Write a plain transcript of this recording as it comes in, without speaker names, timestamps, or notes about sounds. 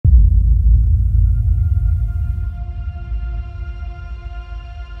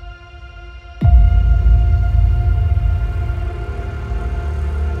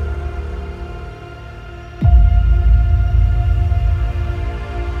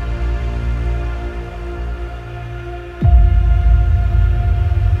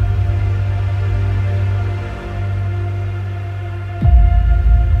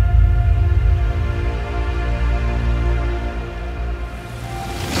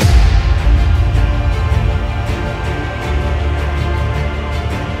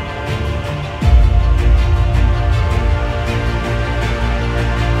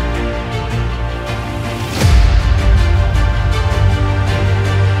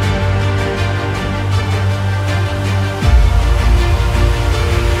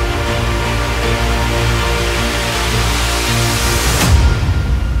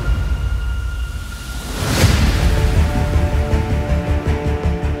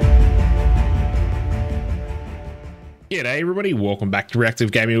G'day everybody, welcome back to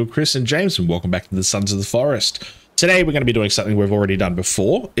Reactive Gaming with Chris and James, and welcome back to the Sons of the Forest. Today we're going to be doing something we've already done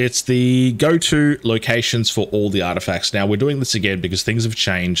before. It's the go-to locations for all the artifacts. Now we're doing this again because things have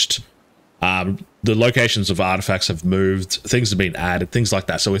changed. The locations of artifacts have moved, things have been added, things like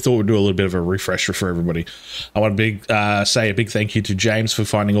that. So we thought we'd do a little bit of a refresher for everybody. I want to say a big thank you to James for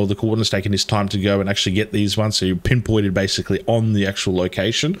finding all the coordinates, taking his time to go and actually get these ones. So you pinpointed basically on the actual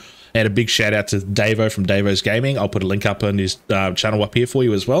location. And a big shout out to Davo from Davo's Gaming. I'll put a link up on his channel up here for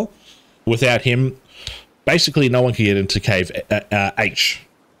you as well. Without him, basically no one can get into cave H.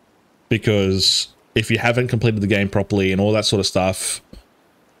 Because if you haven't completed the game properly and all that sort of stuff,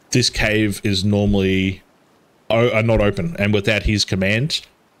 this cave is normally not open. And without his command,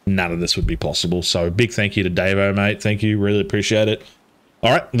 none of this would be possible. So big thank you to Davo, mate. Thank you. Really appreciate it.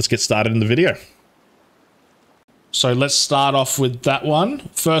 All right, let's get started in the video. So let's start off with that one.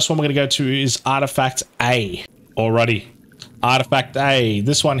 First one we're going to go to is Artifact A. Alrighty. Artifact A.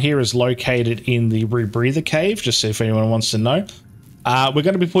 This one here is located in the Rebreather Cave, just if anyone wants to know. We're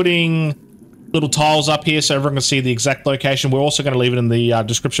going to be putting little tiles up here so everyone can see the exact location. We're also going to leave it in the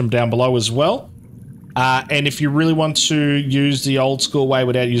description down below as well. And if you really want to use the old school way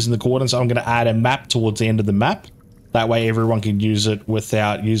without using the coordinates, I'm going to add a map towards the end of the map. That way everyone can use it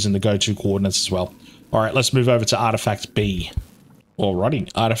without using the go-to coordinates as well. All right, let's move over to Artifact B. Alrighty,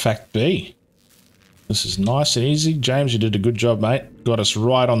 Artifact B. This is nice and easy. James, you did a good job, mate. Got us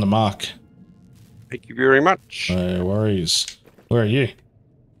right on the mark. Thank you very much. No worries. Where are you?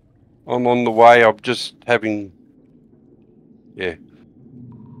 I'm on the way. I'm just having... Yeah.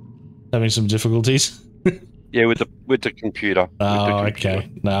 Having some difficulties? Yeah, with the computer. Oh, okay.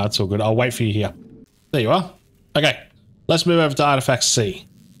 No, it's all good. I'll wait for you here. There you are. Okay, let's move over to Artifact C.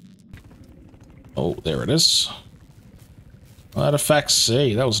 Oh, there it is. Artifact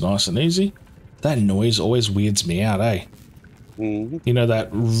C. That was nice and easy. That noise always weirds me out, eh? Mm-hmm. You know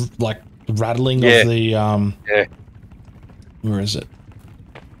that, like, rattling of the, Yeah. Where is it?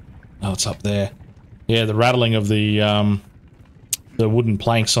 Oh, it's up there. Yeah, the rattling of the wooden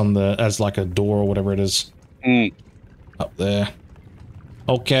planks on the, as like a door or whatever it is. Mm. Up there.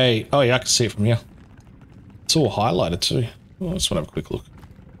 Okay. Oh, yeah, I can see it from here. It's all highlighted too. Oh, I just want to have a quick look.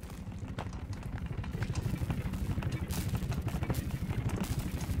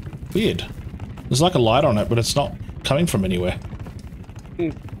 Weird. There's like a light on it, but it's not coming from anywhere.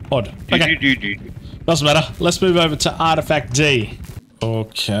 Odd. Okay. Doesn't matter. Let's move over to Artifact D.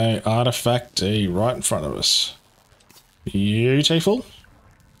 Okay, Artifact D right in front of us. Beautiful.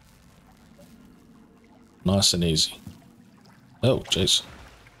 Nice and easy. Oh, jeez.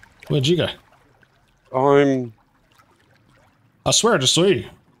 Where'd you go? I swear I just saw you.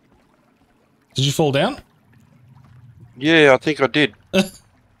 Did you fall down? Yeah, I think I did.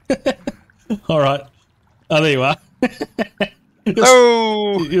 All right. Oh, there you are.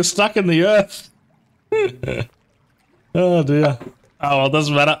 You're stuck in the earth. Oh, dear. Oh, well, it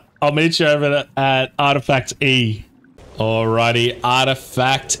doesn't matter. I'll meet you over at Artifact E. Alrighty,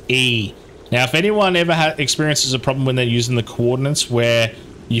 Artifact E. Now, if anyone ever experiences a problem when they're using the coordinates where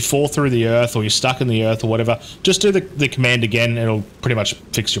you fall through the earth or you're stuck in the earth or whatever, just do the command again. It'll pretty much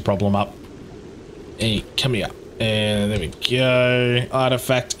fix your problem up. Hey, come here. And there we go.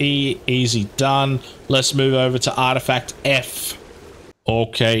 Artifact E, easy done. Let's move over to Artifact F.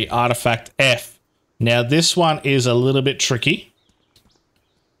 Okay, Artifact F. Now this one is a little bit tricky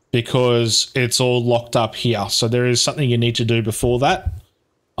because it's all locked up here. So there is something you need to do before that.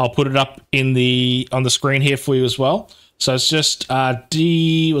 I'll put it up in on the screen here for you as well. So it's just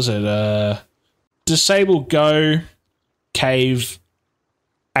disable go cave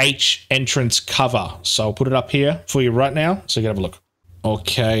H entrance cover. So I'll put it up here for you right now so you can have a look.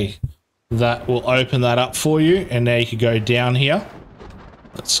 Okay, that will open that up for you, and now you can go down here.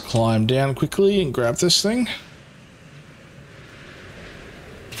 Let's climb down quickly and grab this thing.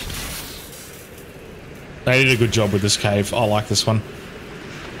 They did a good job with this cave. I like this one.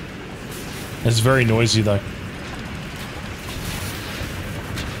 It's very noisy though.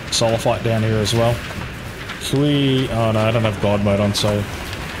 Solar fight down here as well. Can we... Oh no, I don't have God mode on, so...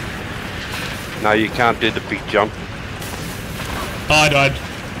 No, you can't do the big jump. Oh, I died.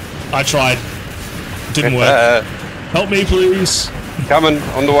 I tried. Didn't work. Help me, please. Coming,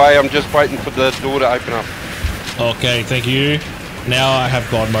 on the way. I'm just waiting for the door to open up. Okay, thank you. Now I have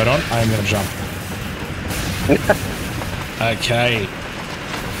God mode on. I am going to jump. Okay.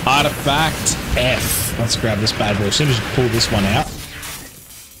 Artifact F. Let's grab this bad boy. As soon as you pull this one out.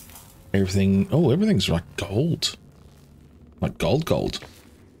 Everything... Oh, everything's like gold. Like gold.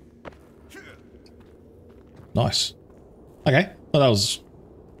 Nice. Okay. Well, that was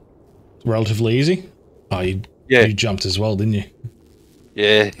relatively easy. Oh, you Yeah. You jumped as well, didn't you?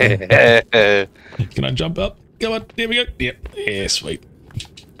 Yeah. Can I jump up? Come on. Here we go. Yep. Yeah, sweet.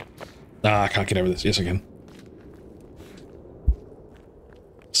 Ah, I can't get over this. Yes, I can.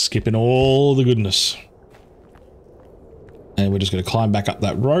 Skipping all the goodness. And we're just going to climb back up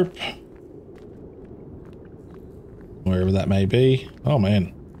that rope. Wherever that may be. Oh,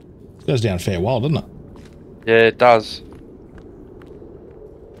 man. It goes down a fair while, doesn't it? Yeah, it does.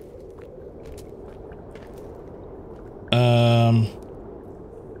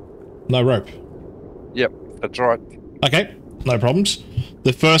 No rope. Yep, that's right. Okay, no problems.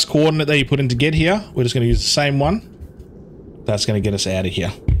 The first coordinate that you put in to get here, we're just going to use the same one. That's going to get us out of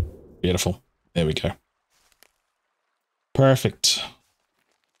here. Beautiful. There we go. Perfect.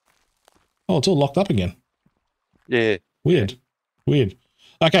 Oh, it's all locked up again. Yeah. Weird. Weird.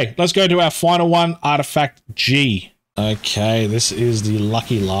 Okay, let's go to our final one, Artifact G. Okay, this is the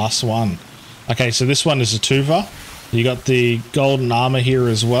lucky last one. Okay, so this one is a twofer. You got the golden armor here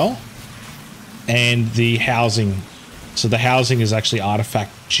as well. And the housing. So the housing is actually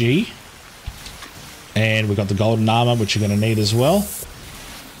Artifact G. And we've got the golden armor, which you're going to need as well.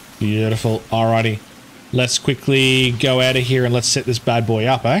 Beautiful. Alrighty. Let's quickly go out of here and let's set this bad boy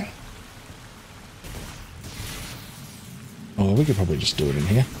up, eh? Oh, we could probably just do it in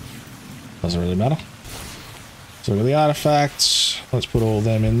here. Doesn't really matter. So we've got the artifacts. Let's put all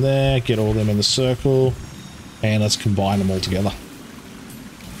them in there. Get all them in the circle. And let's combine them all together.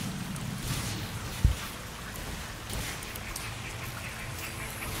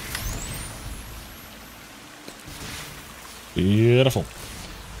 Beautiful.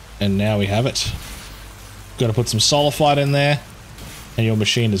 And now we have it. Got to put some sulfite in there. And your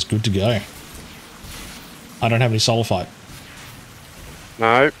machine is good to go. I don't have any sulfite.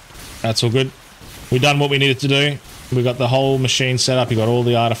 No. That's all good. We've done what we needed to do. We got the whole machine set up. You got all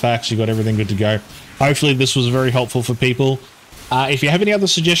the artifacts. You got everything good to go. Hopefully this was very helpful for people. If you have any other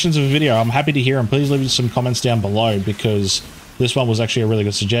suggestions of a video, I'm happy to hear them. Please leave some comments down below because this one was actually a really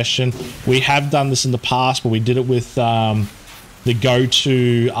good suggestion. We have done this in the past, but we did it with the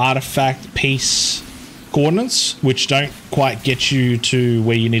go-to artifact piece coordinates, which don't quite get you to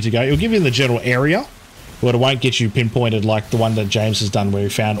where you need to go. It'll give you the general area, but it won't get you pinpointed like the one that James has done where he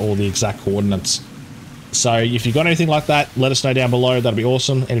found all the exact coordinates. So if you've got anything like that, let us know down below. That'd be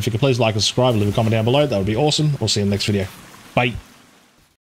awesome. And if you could please like and subscribe, leave a comment down below. That would be awesome. We'll see you in the next video. Bye.